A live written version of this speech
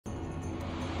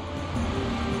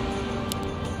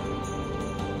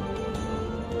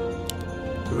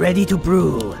Ready to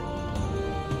brew.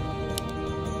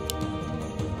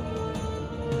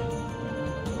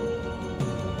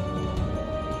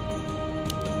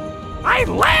 I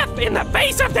laugh in the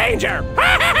face of danger!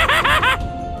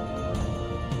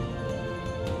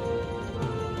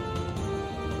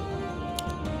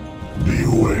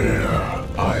 Beware,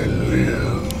 I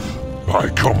live. I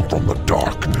come from the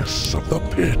darkness of the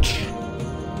pit.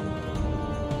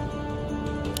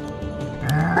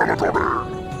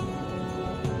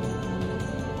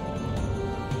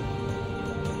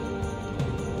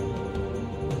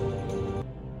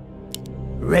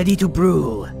 Ready to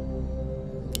brew.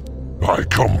 I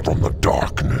come from the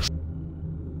darkness.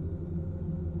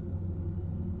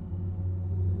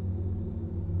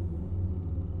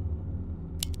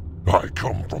 I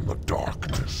come from the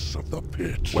darkness of the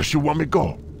pit. Where you want me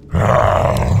go?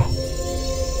 Ah,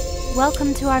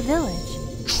 Welcome to our village.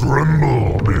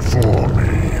 tremble before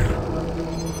me.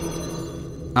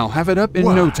 I'll have it up in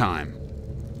no time.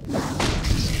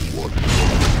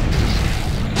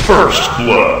 First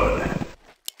blood.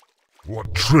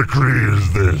 What trickery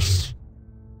is this?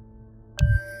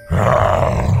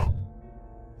 Ah,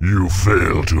 you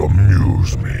fail to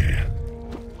amuse me.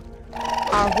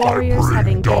 Our warriors have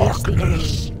bring engaged the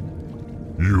darkness. enemy.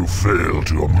 You fail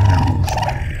to amuse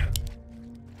me.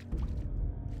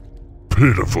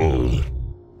 Pitiful.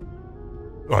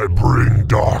 I bring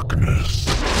darkness.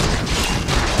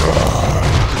 Ah,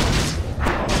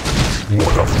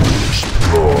 what a foolish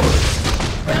ploy.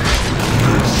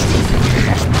 This will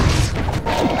please me.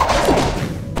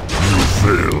 You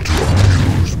fail to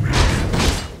amuse me.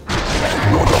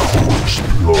 What a foolish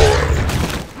ploy.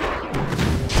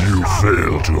 You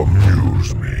fail to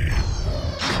amuse me.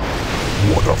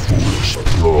 What a foolish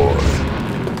ploy.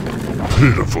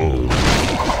 Pitiful.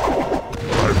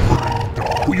 I bring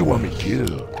dark. Who you want me to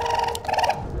kill?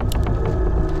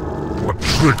 What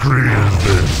trickery is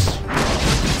this?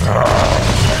 Ah.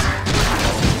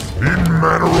 In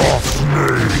Manaroth's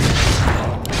name,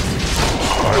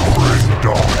 I bring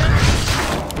darkness.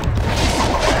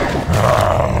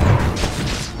 Ah.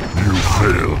 You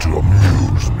fail to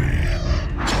amuse me.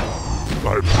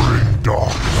 I bring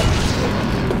darkness.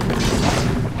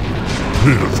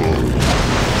 Pitiful.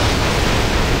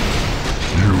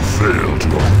 You fail to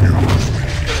amuse me.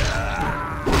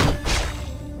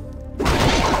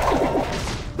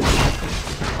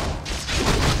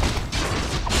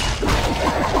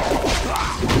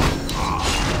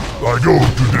 I go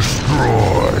to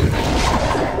destroy.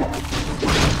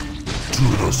 To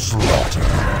the slaughter.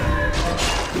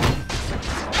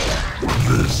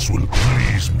 This will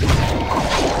please me.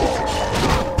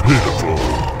 Pitiful.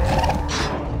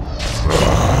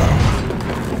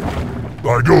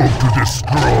 I go to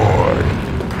destroy.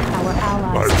 Our I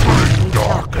allies bring have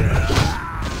darkness.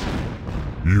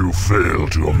 You fail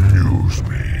to amuse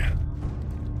me.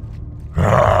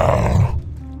 Ah,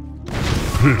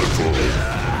 pitiful.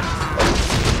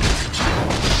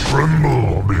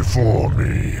 Tremble before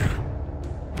me.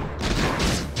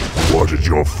 What is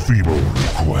your feeble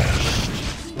request?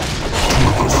 To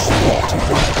the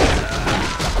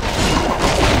slaughter.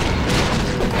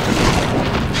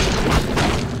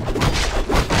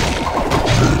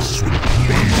 This will please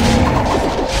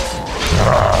me.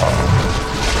 Ah.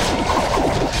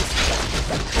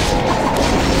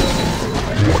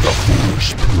 What a foolish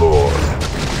ploy.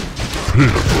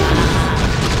 Pitiful.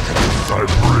 I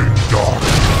bring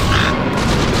darkness.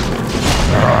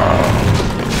 Ah.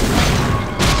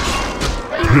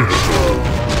 Pitiful.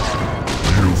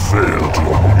 You fail to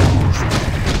amuse me.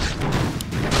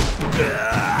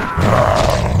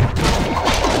 Ah.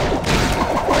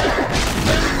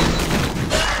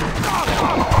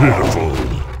 Pitiful.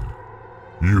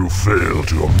 You fail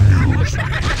to amuse me.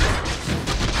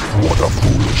 What a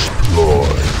foolish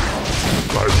ploy.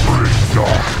 I bring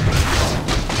darkness.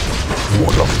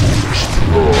 What a foolish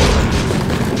ploy.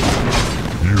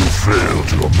 You fail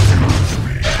to amuse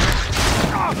me.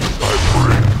 I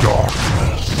bring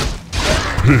darkness.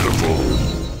 Pitiful.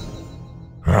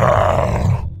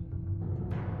 Ah.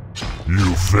 You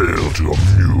fail to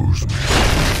amuse me.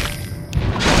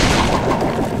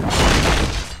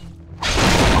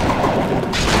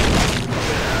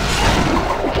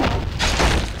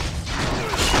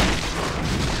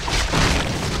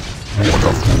 What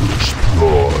a foolish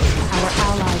ploy. Our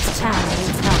allies' town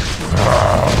needs help.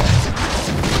 Ah.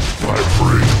 I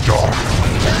bring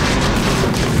darkness.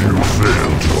 You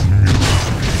fail to amuse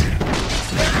me.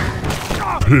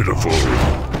 Pitiful.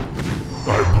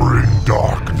 I bring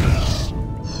darkness.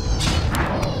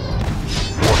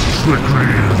 What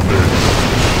trickery is this?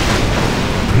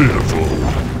 Pitiful.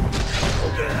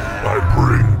 I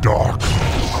bring darkness.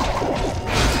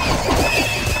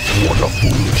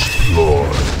 foolish ploy.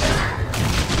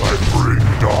 I bring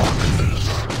darkness.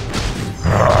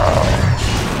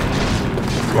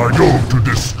 I go to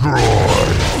destroy.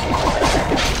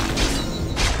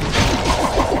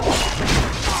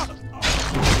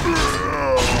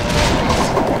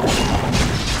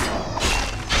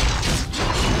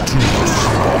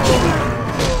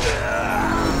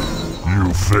 You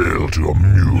fail to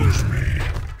amuse me.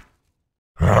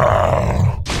 I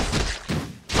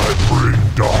bring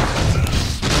darkness.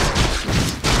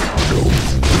 Don't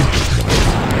waste my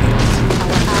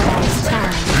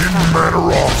time. In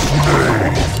Manaroth's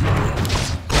name.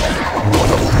 What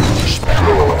a foolish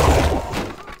ploy.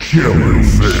 You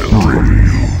fail to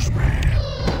amuse me.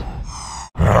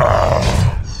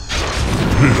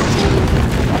 Pitiful.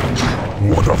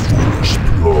 What a foolish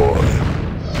ploy.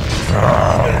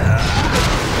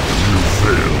 You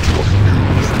fail to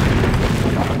amuse me.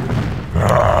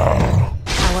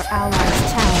 Our allies'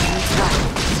 town is up.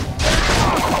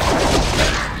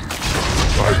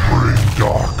 I bring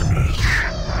darkness.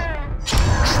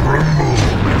 Tremble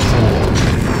before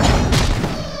me.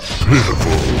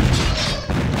 Pitiful.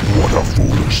 What a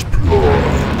foolish ploy.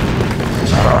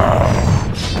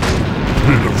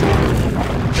 Pitiful.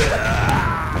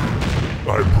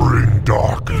 I bring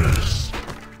darkness.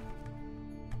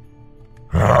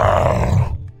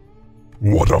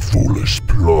 What a foolish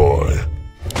ploy.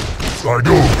 I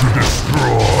go to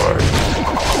destroy.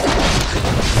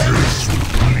 This will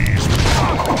please me.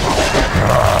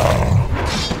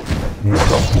 What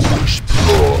a foolish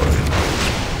ploy.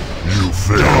 You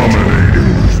fail to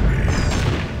amuse me.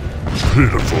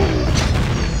 Pitiful.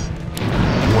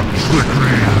 What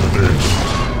trickery is this?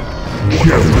 What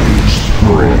a foolish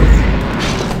ploy.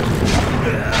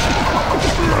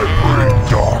 I bring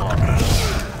darkness.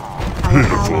 Our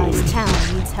allies' town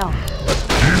needs help.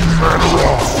 In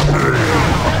Manaroth's name,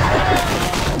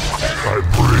 I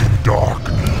bring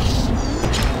darkness.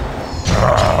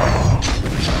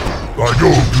 I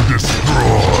go to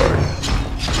destroy.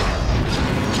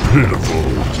 Pitiful.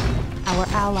 Our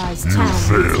allies' You town needs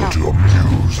fail help. to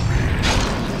amuse me.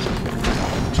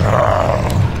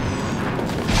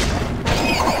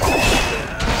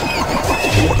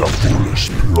 What a foolish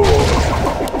ploy.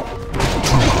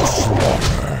 To the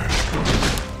slaughter.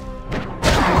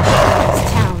 Our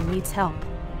town needs help.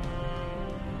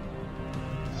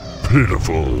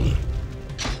 Pitiful.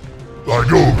 I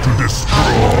go to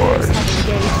destroy. Have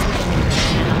engaged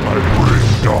I bring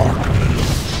darkness.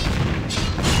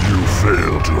 You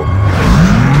fail to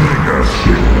amuse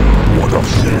me. What a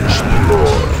foolish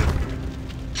ploy.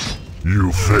 You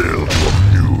fail to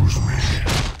amuse me.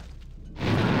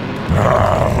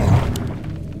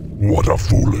 What a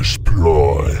foolish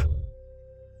ploy.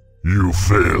 You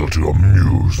fail to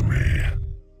amuse me.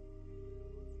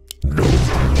 Don't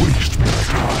waste my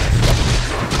time.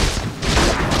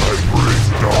 I bring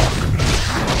darkness.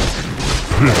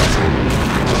 Pitiful.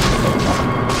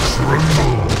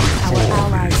 Tremble Our before me.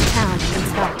 allies' town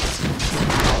needs help.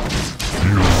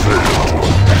 You fail to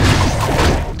amuse me.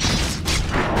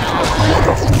 What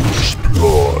a foolish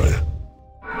ploy.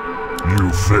 You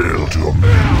fail to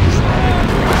amuse me.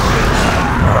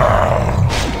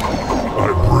 I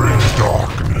bring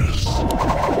darkness.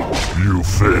 You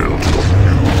fail to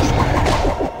amuse me.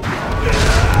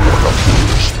 What a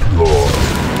foolish ploy.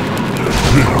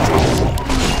 Pitiful.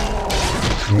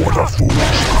 What a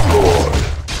foolish ploy.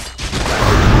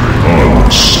 I bring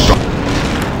unstoppable.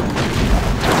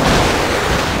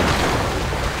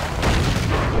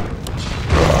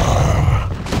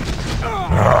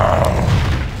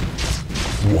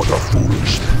 What a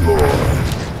foolish ploy.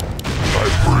 I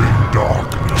bring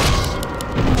darkness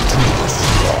to the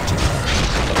slaughter.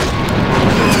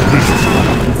 Pitiful.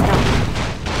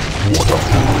 What a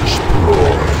foolish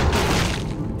ploy.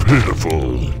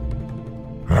 Pitiful.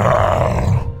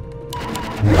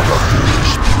 What a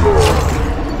foolish ploy.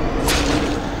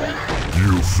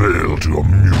 You fail to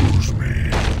amuse me.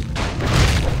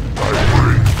 I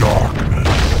bring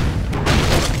darkness.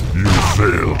 You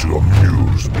fail to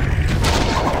amuse me.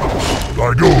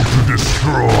 I go to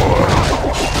destroy.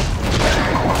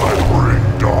 I bring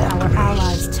Our darkness.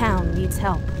 allies' town needs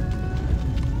help.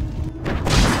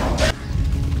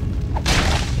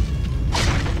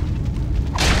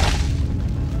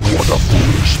 What a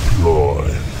foolish ploy.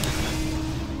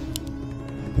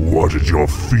 What is your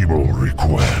feeble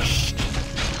request?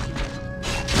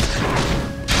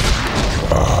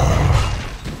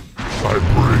 I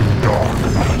bring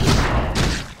darkness.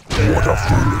 What a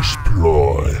foolish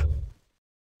ploy.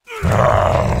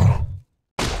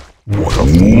 What a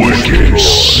foolish ploy.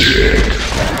 Sick.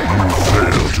 You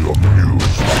fail to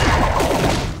amuse me.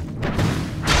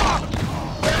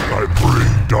 I bring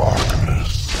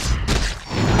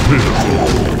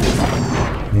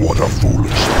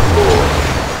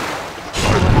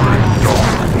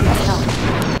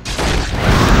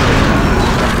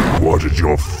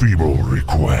your feeble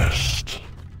request?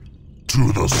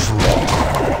 To the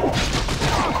slaughter.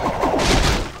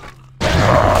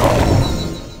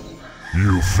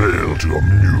 You fail to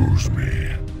amuse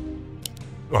me.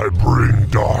 I bring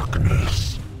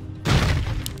darkness.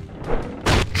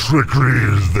 Trickery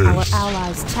is this. Our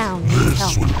allies' town needs This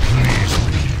help. will please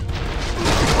me.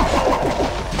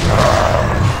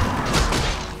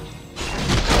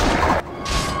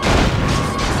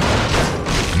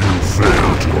 You fail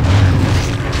to amuse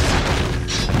me.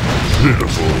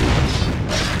 Pitiful.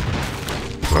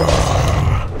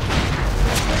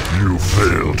 You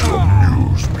fail to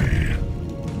amuse me.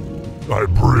 I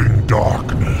bring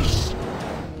darkness.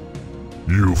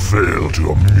 You fail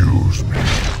to amuse me.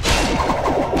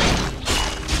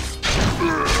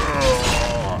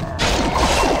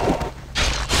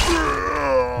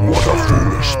 What a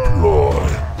foolish ploy.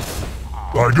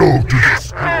 I go to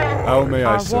this. How may I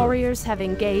Our serve? warriors have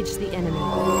engaged the enemy.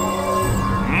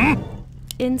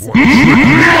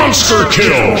 Monster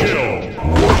kill!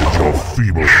 What is your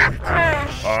feeble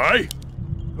request? I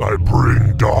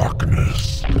bring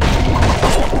darkness. To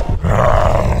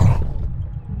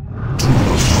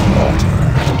the slaughter.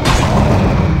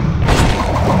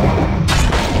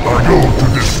 I go to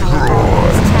Our destroy.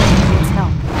 allies' town needs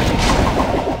help.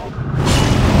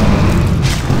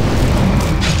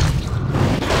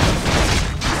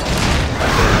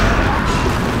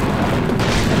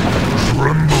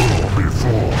 Tremble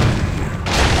before me.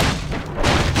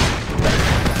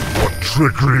 What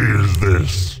trickery is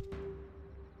this?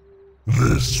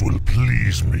 This will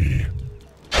please me.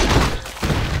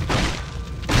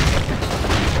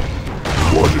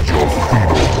 What is your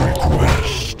feeble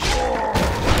request?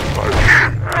 I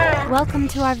Welcome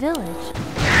to our village.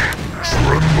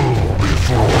 tremble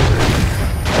before me.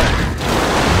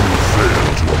 You fail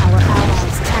to Our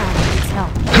allies' town needs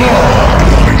help.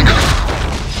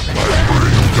 I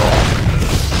bring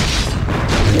darkness.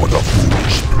 What a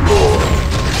foolish ploy.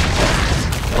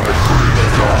 I bring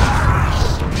darkness.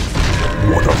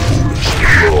 What a foolish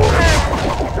ploy.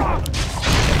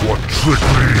 What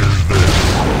trickery is this?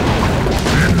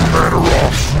 In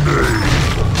Madarov's name.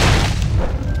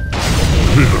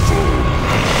 Pitiful.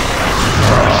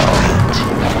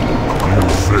 You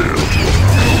fail to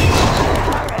amuse.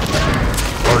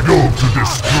 I go to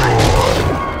destroy.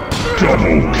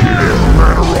 Double kill. In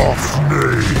Madarov's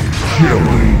name.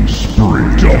 Killing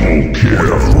spree. Double kill.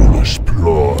 What a foolish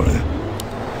ploy.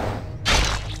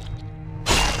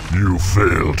 You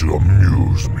fail to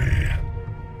amuse me.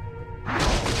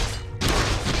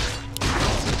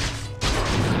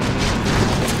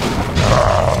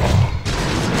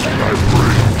 I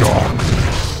bring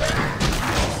darkness.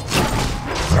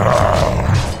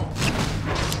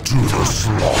 To the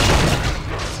slaughter.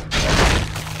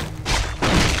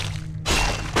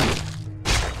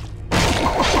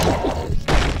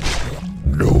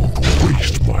 Don't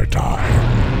waste my time.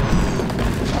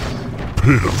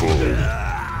 Pitiful.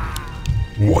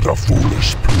 What a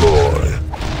foolish ploy.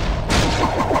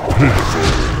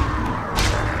 Pitiful.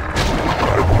 I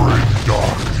bring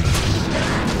darkness.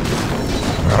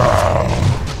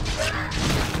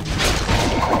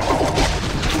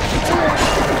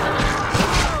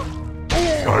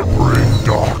 I bring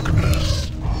darkness.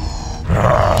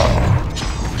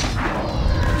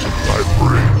 I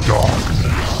bring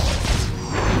darkness.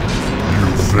 You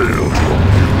fail to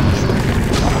amuse me.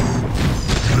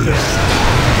 This.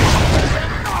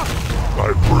 I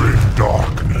bring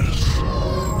darkness.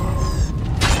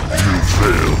 You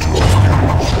fail to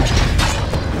amuse me.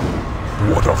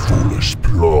 What a foolish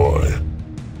ploy.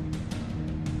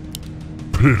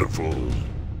 Pitiful.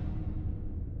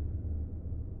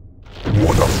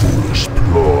 What a foolish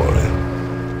ploy.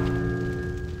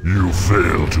 You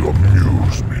fail to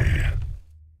amuse me.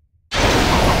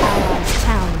 Allies'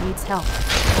 town needs help.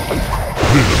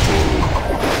 Pitiful.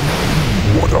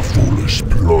 What a foolish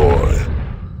ploy.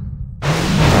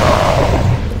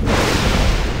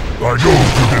 I go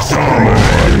to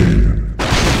destroy.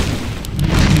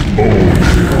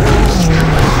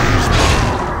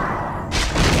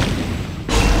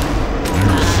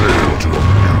 You fail to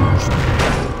amuse me.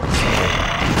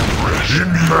 In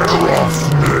Madarov's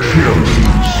name.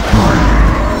 Killing spree.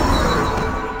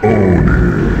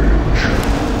 Ownage.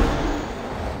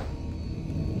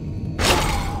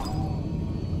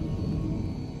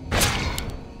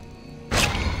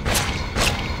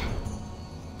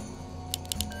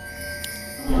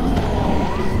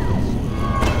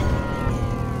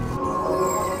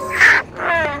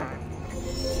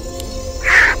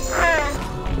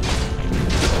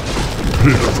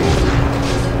 Pitiful.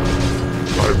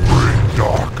 I bring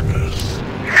darkness.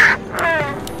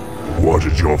 What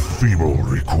is your feeble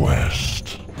request?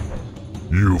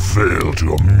 You fail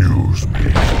to amuse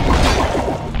me.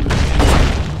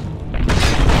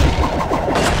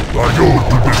 I go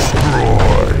to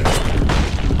destroy.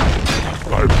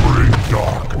 I bring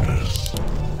darkness.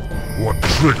 What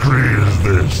trickery is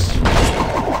this?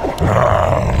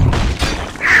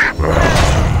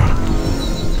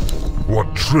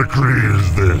 What trickery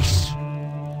is this?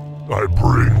 I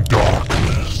bring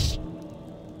darkness.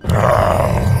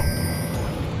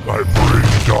 I bring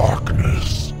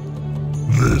darkness.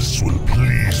 This will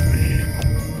please me.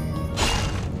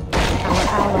 Our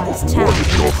allies' town What is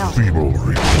your needs help. feeble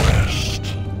request?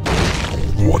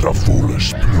 What a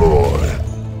foolish ploy.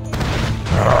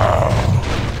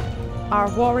 Our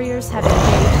warriors have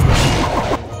engaged the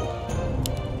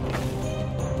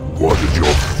What is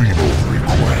your feeble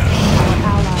request? Our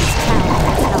allies' town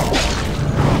needs help.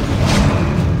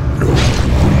 Don't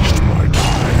waste my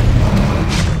time.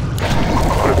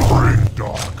 I bring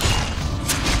dark.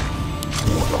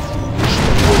 What a foolish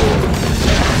ploy.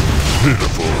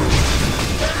 Pitiful.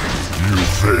 You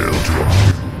fail to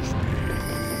amuse me.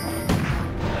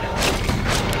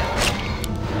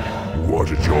 What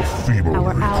is your feeble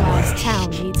Our request? allies' town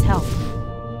needs help.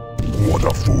 What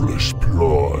a foolish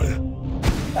ploy.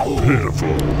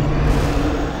 Pitiful.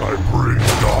 I bring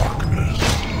darkness.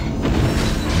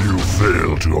 You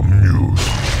fail to amuse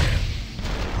me.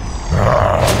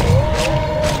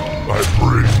 I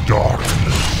bring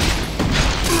darkness.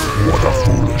 What a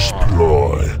foolish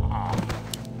ploy.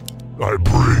 I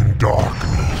bring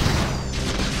darkness.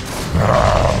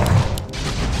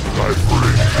 I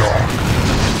bring darkness.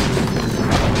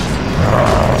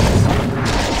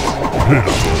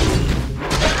 Pitiful.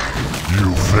 You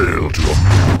fail to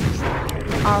amuse me.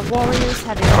 Our warriors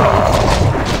have engaged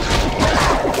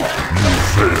You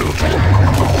fail to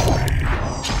amuse me.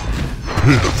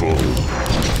 Pitiful.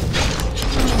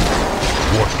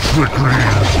 What trickery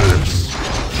is this?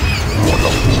 What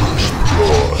a foolish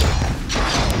ploy.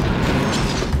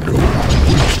 Don't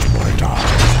waste my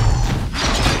time.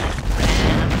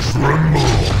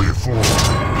 Tremble before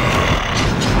me.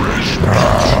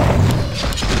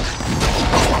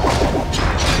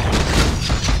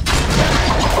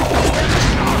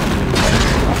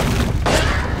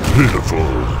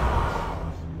 Pitiful.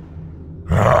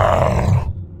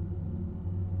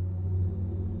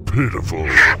 Pitiful.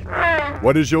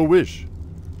 What is your wish?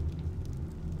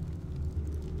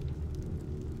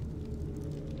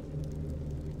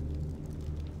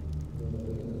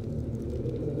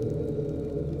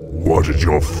 What is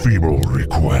your feeble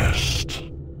request?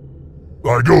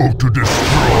 I go to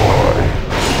destroy.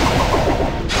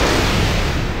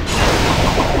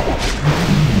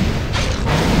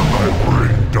 I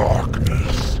bring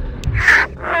darkness.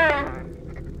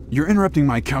 You're interrupting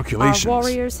my Our calculations.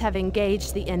 warriors have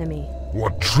engaged the enemy.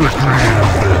 What trickery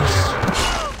is this?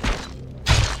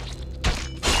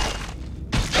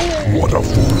 What a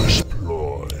foolish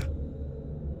ploy.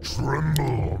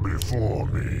 Tremble before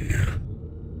me.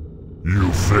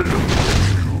 You fail to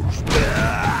use me.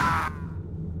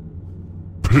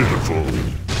 Pitiful.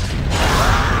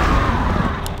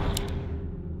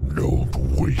 Don't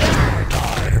waste my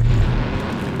time.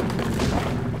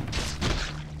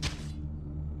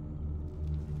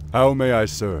 How may I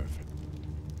serve?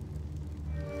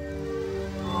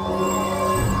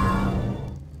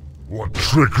 What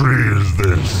trickery is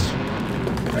this?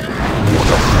 What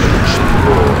a foolish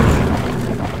ploy.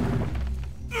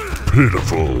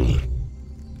 Pitiful.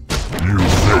 You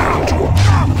fail to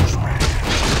amuse me.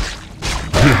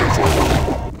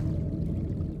 Pitiful.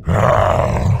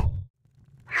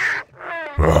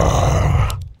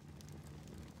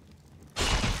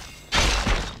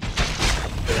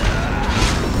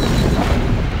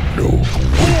 Don't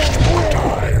waste my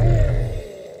time.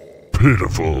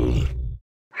 Pitiful.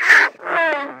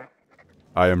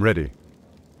 I am ready.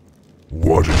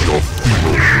 What is your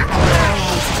feeble request?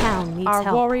 Allies' town needs Our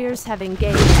help. warriors have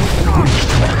engaged the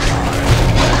enemy.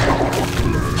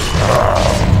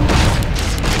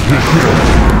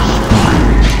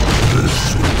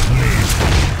 This will please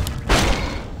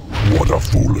me. What a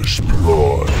foolish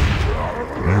ploy.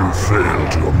 You fail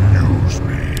to amuse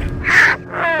me.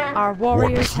 Our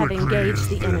warriors have trickery engaged is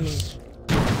the enemy. this?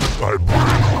 I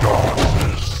bring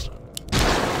darkness.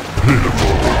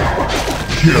 Pitiful.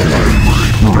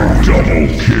 Double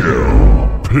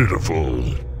kill. Pitiful.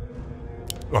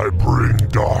 I bring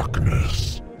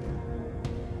darkness.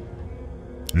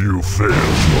 You fail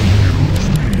to amuse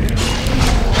me.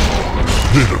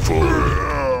 Pitiful.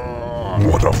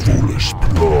 What a foolish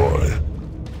ploy.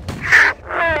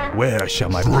 Where shall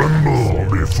my Tremble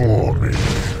before me.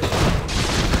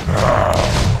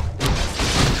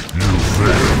 You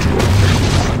fail to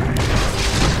amuse me.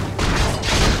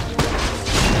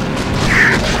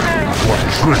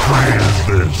 trickery is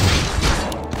this?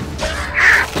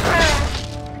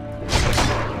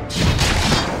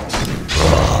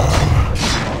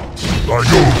 I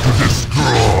go to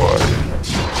destroy.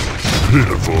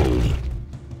 Pitiful.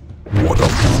 What a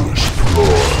foolish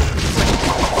ploy.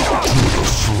 To the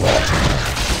slaughter.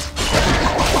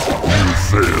 You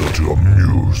fail to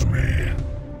amuse me.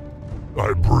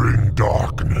 I bring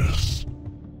darkness.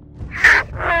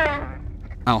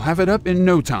 I'll have it up in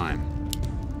no time.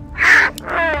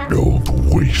 Don't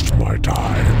waste my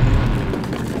time.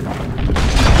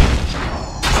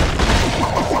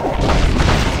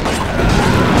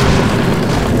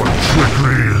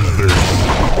 Trickery is this?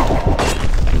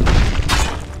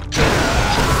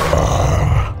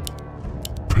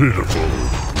 Pitiful.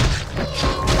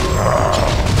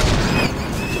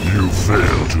 You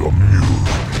fail to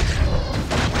amuse me.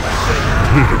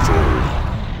 Pitiful.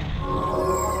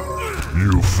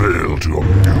 You fail to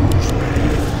amuse me.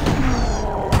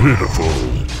 Pitiful.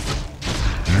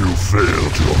 You fail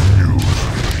to amuse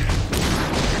me.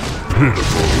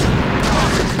 Pitiful.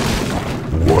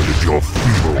 What is your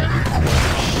feeble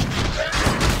request?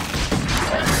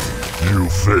 You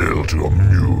fail to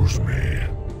amuse me.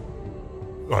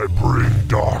 I bring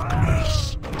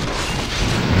darkness.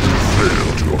 You fail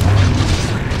to amuse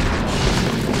me.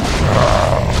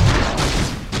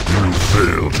 You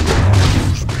fail to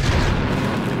amuse me.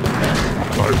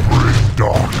 I bring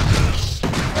darkness.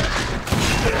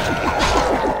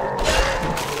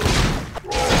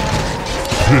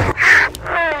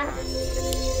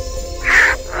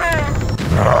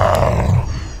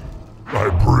 I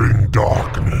bring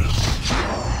darkness.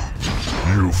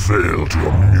 You fail to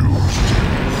amuse me.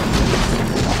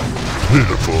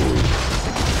 Pitiful.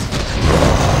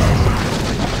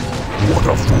 What a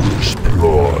foolish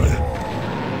ploy.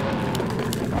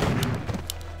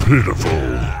 Pitiful.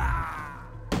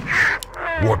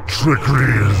 What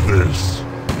trickery is this?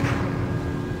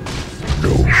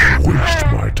 Don't waste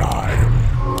my time.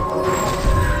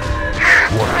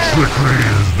 What trickery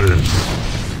is this?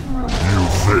 You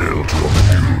fail to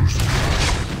amuse me.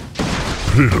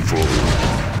 Pitiful.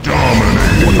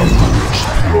 Dominate. What a foolish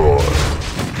ploy.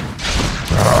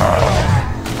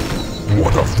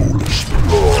 What a foolish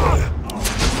ploy.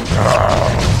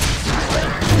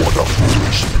 What a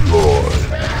foolish ploy.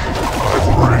 I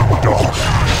bring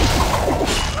darkness.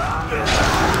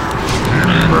 In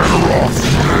Manoroth's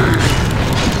name.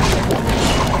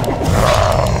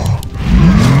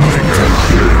 Make a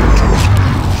fail to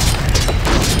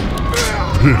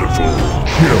pitiful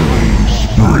killing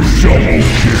spree. Double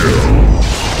kill.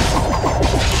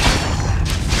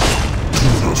 To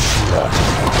the slaughter.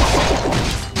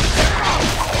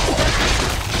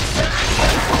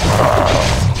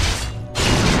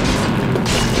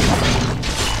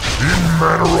 In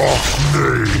Manoroth's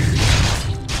name.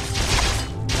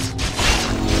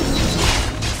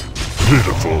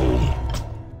 Pitiful.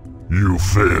 You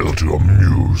fail to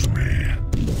amuse me.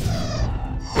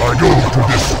 I go to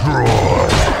destroy.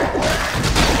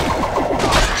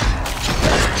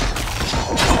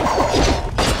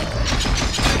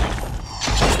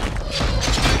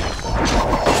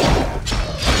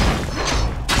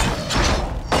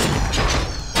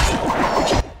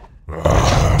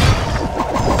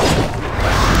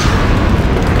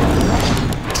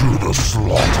 To the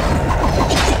slaughter.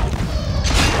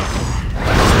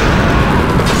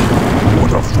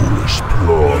 What a foolish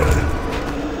ploy.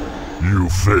 You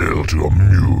fail to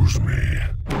amuse me.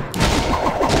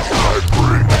 I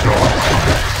bring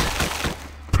darkness.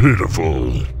 Pitiful.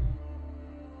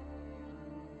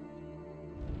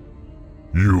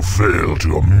 You fail to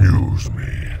amuse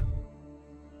me.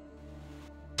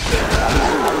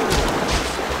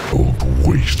 Don't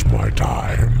waste my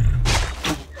time.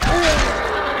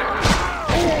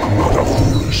 What a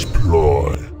foolish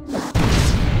ploy.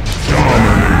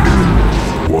 Dominating.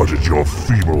 What is your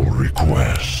feeble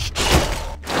request?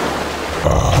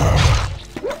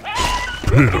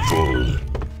 Pitiful.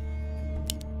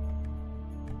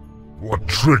 What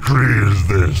trickery is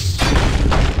this?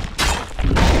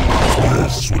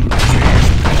 This will please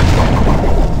me.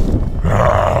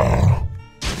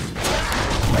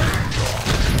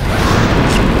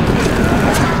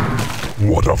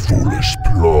 What a foolish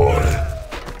ploy.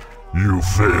 You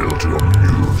fail to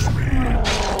amuse me.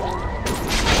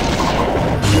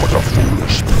 What a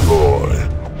foolish ploy.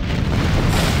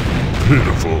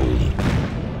 Pitiful.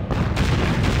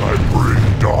 I bring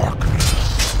darkness.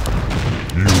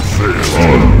 You fail.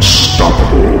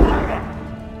 Unstoppable.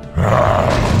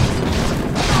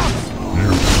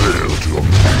 You fail to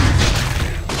amuse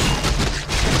me.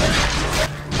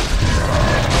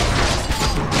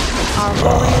 Our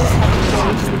warriors have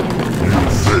engaged the enemy. You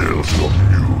fail to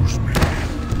amuse me.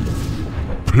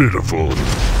 Pitiful.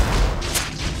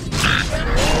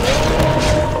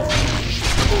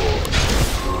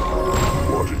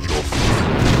 What is your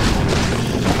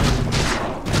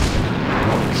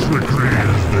trickery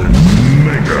is this?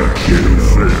 Mega kill.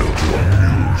 Fail to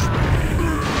amuse me.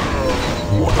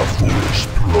 What a foolish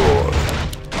ploy.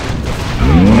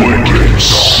 Wicked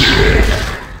sick.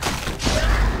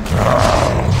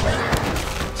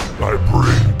 I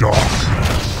bring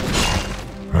darkness.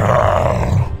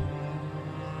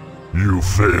 You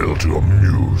fail to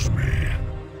amuse me.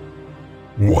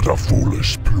 What a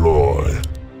foolish ploy.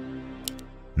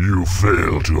 You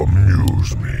fail to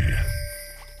amuse me.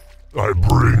 I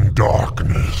bring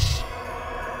darkness.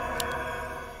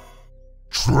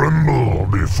 Tremble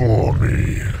before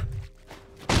me.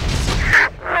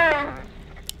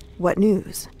 What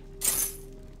news?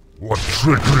 What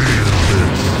trickery is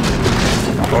this?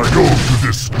 I go to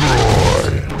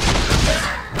destroy.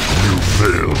 You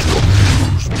fail to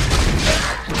amuse me.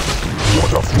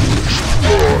 What a foolish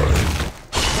ploy.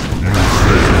 You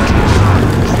fail to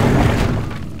amuse me.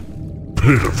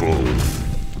 Pitiful.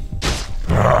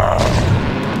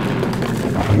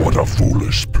 What a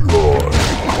foolish ploy.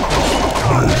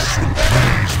 This will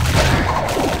please me.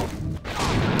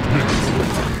 Pitiful.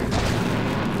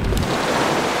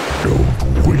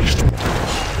 Don't waste me.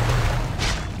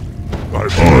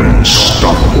 I'm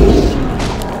unstoppable.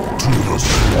 To the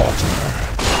slaughter.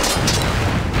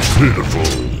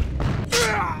 Pitiful.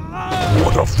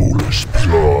 What a foolish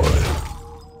ploy.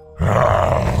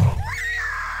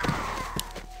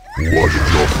 What is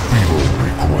your feeble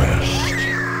request?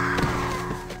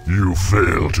 You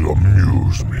fail to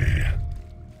amuse me.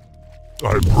 I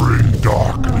bring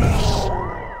darkness.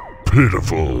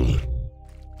 Pitiful.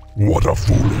 What a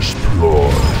foolish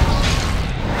ploy.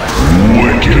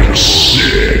 Wicked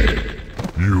sick.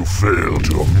 You fail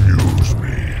to amuse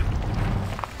me.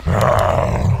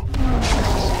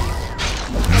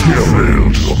 You fail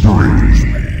to amuse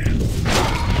me.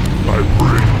 I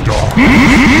bring darkness.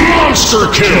 Monster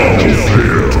kill! You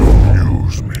fail to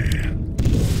amuse me.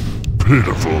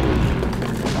 Pitiful.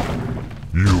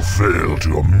 You fail to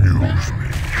amuse me.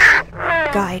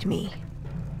 Guide me.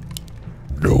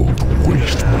 Don't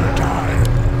waste my time.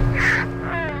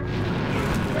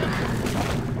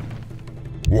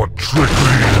 What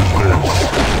trickery is this?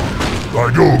 I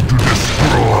go to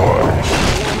destroy.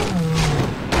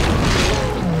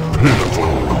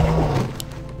 Pitiful.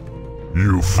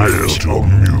 You fail to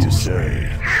amuse me.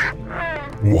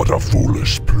 What a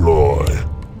foolish ploy.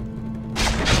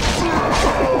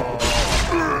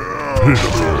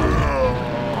 Pitiful.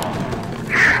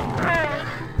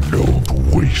 Don't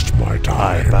waste my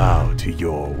time. I bow to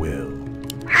your will.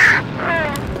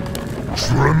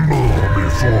 Tremble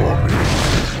before me.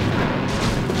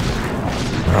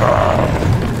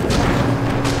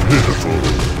 Pitiful.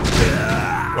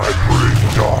 I bring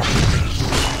darkness.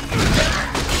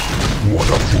 What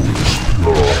a foolish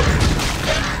ploy.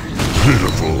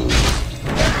 Pitiful.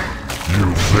 You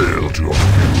fail to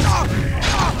amuse me.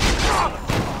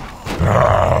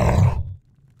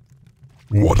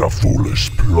 What a foolish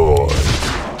ploy.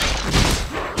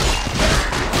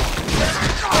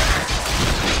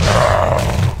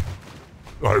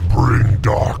 I bring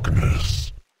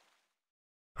darkness.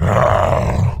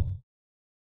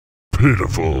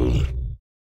 Pitiful.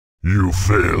 You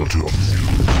fail to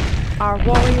amuse me. Our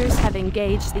warriors have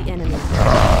engaged the enemy.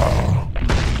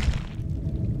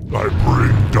 I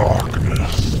bring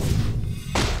darkness.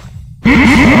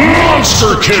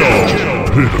 Monster kill!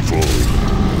 Pitiful.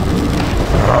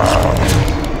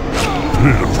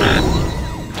 Pitiful.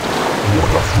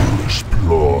 What a foolish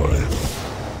ploy.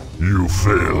 You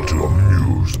fail to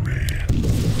amuse me.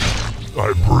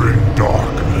 I bring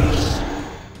darkness.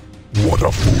 What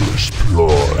a foolish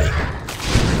ploy.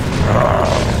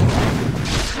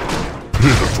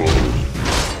 Pitiful.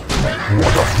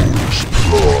 What a foolish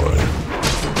ploy.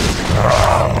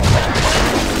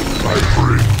 I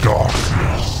bring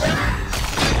darkness.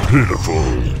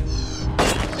 Pitiful.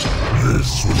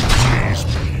 This will please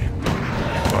me.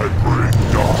 I bring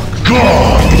darkness.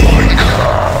 Godlike.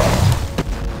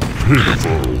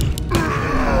 Pitiful.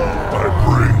 I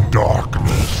bring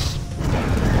darkness.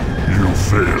 You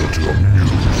fail to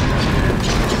amuse me.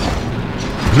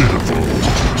 Pitiful.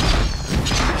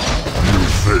 You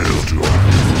fail to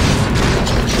amuse me.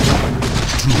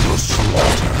 To the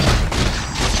slaughter.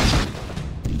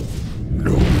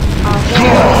 No.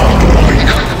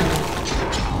 Godlike.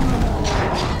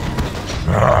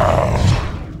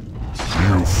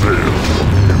 You fail to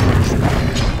amuse me.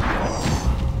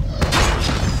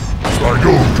 I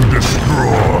go to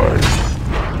destroy.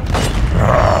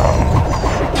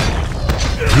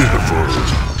 Pitiful.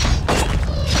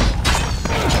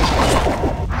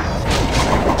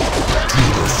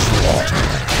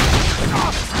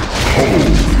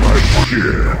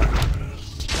 shit!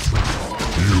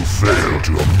 You fail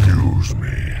to amuse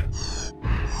me.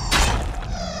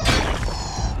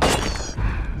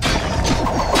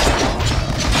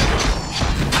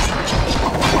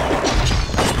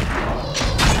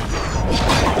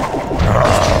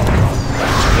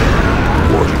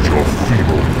 What is your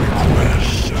feeble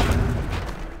request?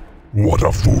 What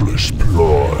a foolish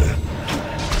ploy.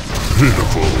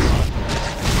 Pitiful.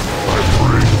 I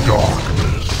bring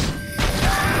darkness.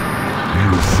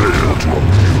 You fail to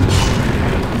amuse me.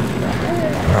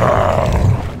 How?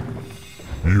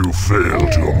 You fail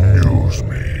to amuse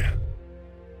me.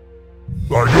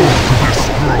 I go to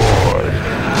destroy.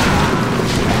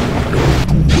 Don't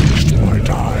waste my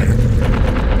time.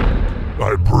 I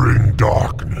bring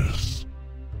darkness.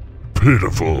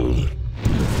 Pitiful.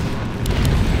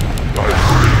 I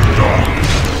bring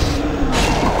darkness.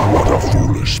 What a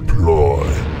foolish ploy.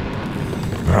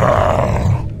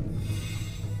 Now,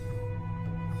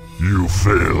 you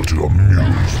fail to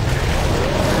amuse me.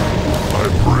 I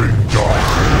bring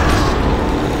darkness.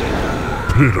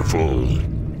 Pitiful.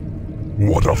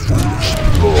 What a foolish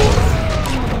ploy.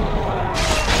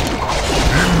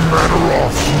 In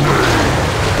Madaroff's name.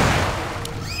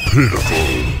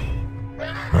 Pitiful.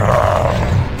 Now,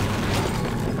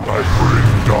 I bring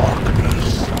darkness.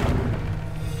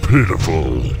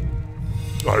 Pitiful.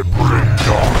 I bring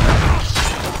darkness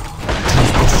to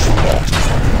the slaughter.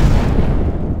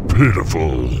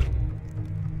 Pitiful.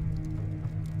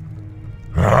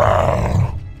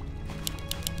 Ah.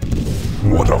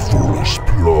 What a foolish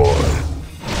ploy.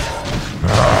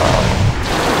 Ah.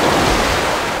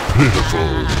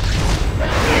 Pitiful.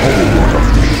 Oh, what a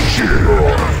foolish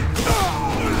ploy.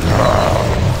 Ah.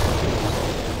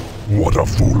 What a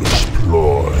foolish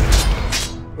ploy.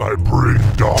 I bring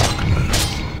darkness.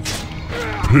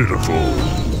 Pitiful.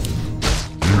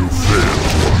 You fail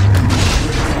to amuse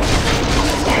me.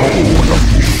 Oh, what a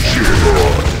foolish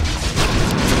ploy.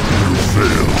 You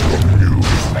fail to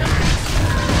amuse me.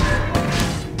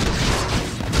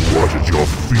 What is your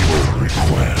feeble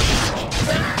request?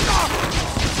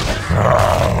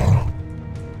 Now,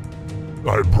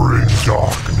 I bring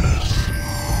darkness.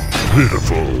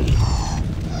 Pitiful.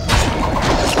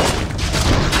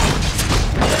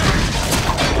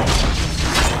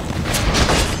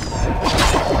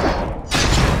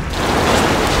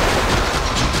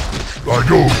 I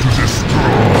go to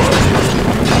destroy.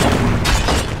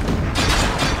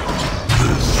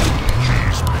 This will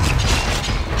please me.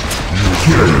 You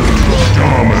fail to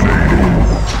dominate.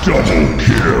 Double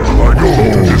kill. I go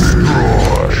to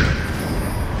destroy.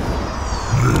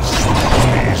 This will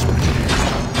please me.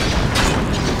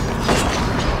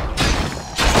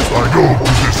 I go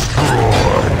to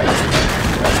destroy.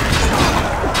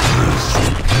 This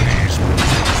will please me.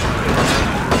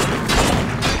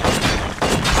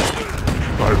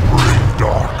 I bring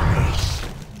darkness.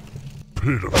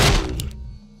 Pitiful.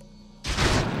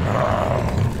 Now,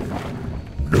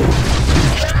 don't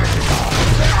waste my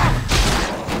time.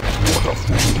 What a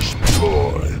foolish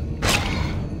ploy.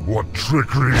 What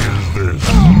trickery is this?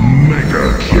 Make a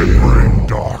kill. I bring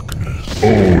darkness.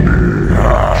 Own it.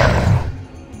 Now,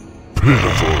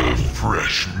 pitiful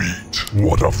fresh meat.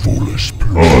 What a foolish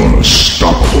ploy.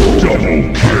 Unstoppable. Double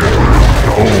kill.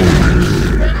 Own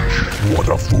it. What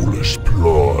a foolish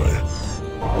ploy.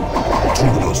 To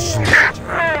the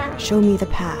slaughter. Show me the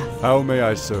path. How may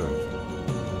I serve?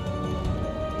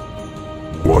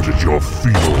 What is your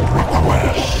feeble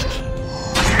request?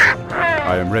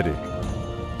 I am ready.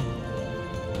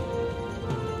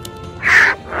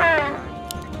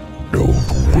 Don't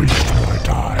waste my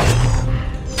time.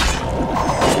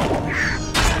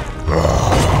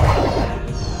 Ah.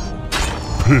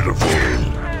 Pitiful.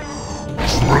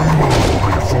 Tremble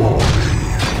before me.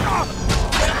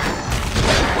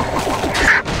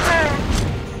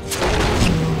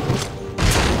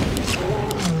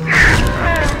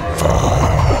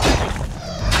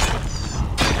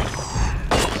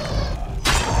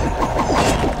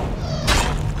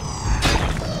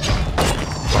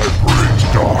 I bring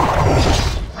darkness.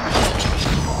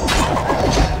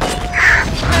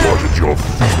 What is your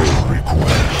feeble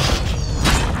request?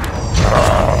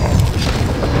 Now,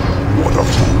 what a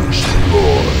foolish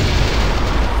ploy.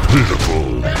 Pitiful.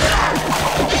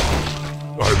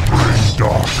 I bring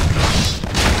darkness.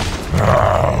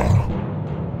 Now,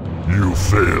 you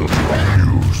fail to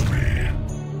amuse me.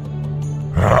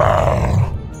 Now,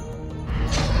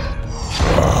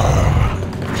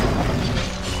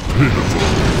 pitiful.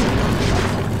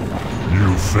 You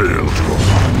fail to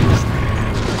amuse me.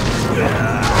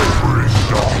 I bring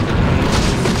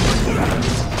darkness.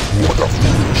 What a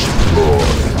foolish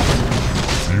ploy.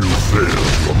 You fail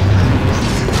to amuse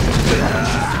me.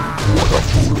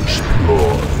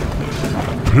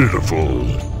 Pitiful.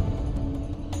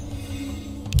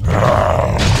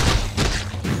 Ah,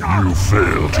 you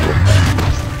fail to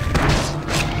amuse.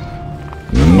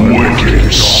 Wicked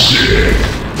sick.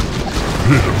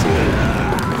 Pitiful.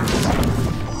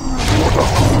 What a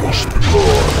fool's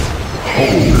blood.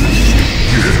 Holy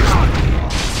shit.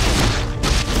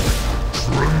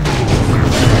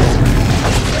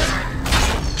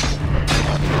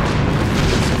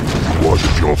 What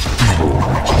did your feeble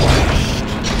request?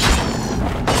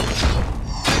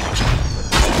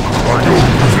 I go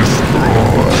to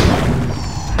destroy.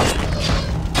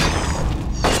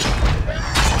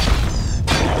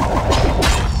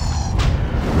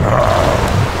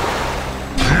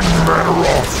 In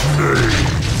Manaroth's name,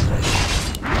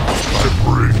 I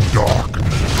bring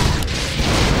darkness.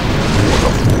 What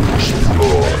a fool's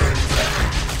blood.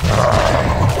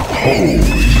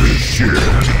 Holy shit.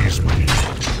 Please me.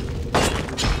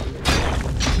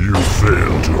 You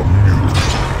fail to amuse me.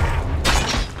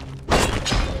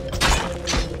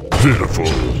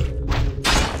 Pitiful.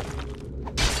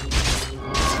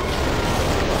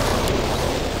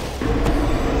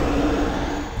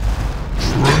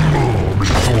 Tremble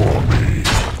before me.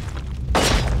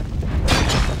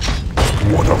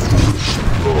 What a foolish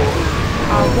blood.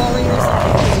 Our warriors have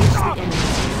engaged the enemy.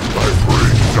 I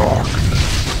bring darkness.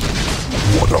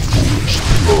 What a foolish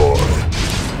blood.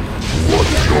 What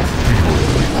is your feeble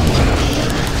request?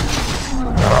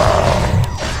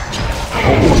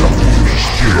 What a foolish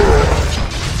blood.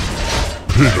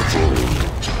 Pitiful.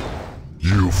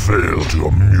 You fail to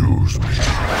amuse me.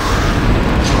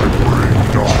 I bring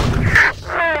darkness.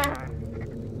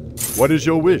 What is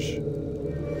your wish?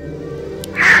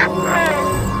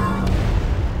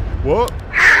 What?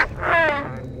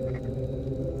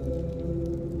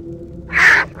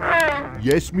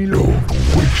 Yes, me lord.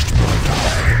 Don't waste my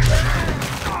time.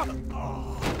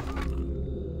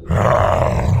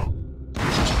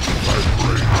 I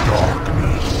bring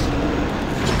darkness.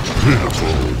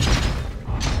 Pitiful.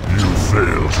 You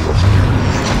fail to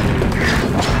amuse me.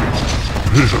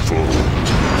 Pitiful.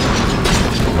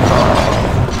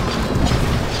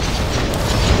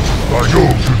 I go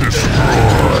to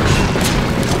destroy.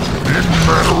 In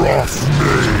Manaroth's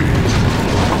name.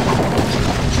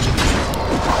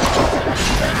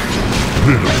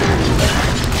 Pitiful.